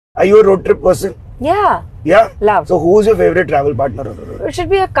Are you a road trip person? Yeah. Yeah? Love. So who's your favorite travel partner on the road? It should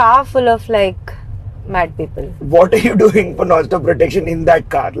be a car full of like mad people. What are you doing for non-stop protection in that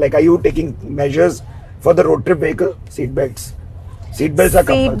car? Like, are you taking measures for the road trip vehicle? Seat belts. Seat belts are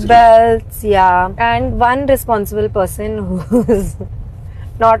compulsory. Seat belts, yeah. And one responsible person who's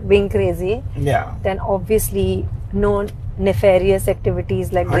not being crazy. Yeah. Then obviously no nefarious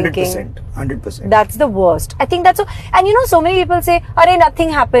activities like 100%. drinking. 100%. That's the worst. I think that's so. And you know, so many people say, "Arey, nothing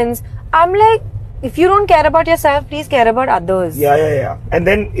happens." I'm like, if you don't care about yourself, please care about others. Yeah. And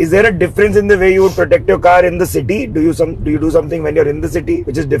then, is there a difference in the way you would protect your car in the city? Do you do something when you're in the city,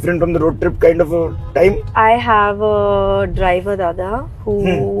 which is different from the road trip kind of a time? I have a driver, Dada,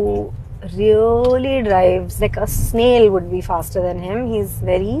 who really drives like a snail would be faster than him. He's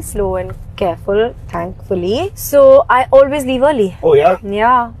very slow and careful, thankfully. So I always leave early. Oh yeah?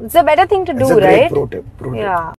 Yeah. It's a better thing to It's do, a great right? pro tip. Yeah.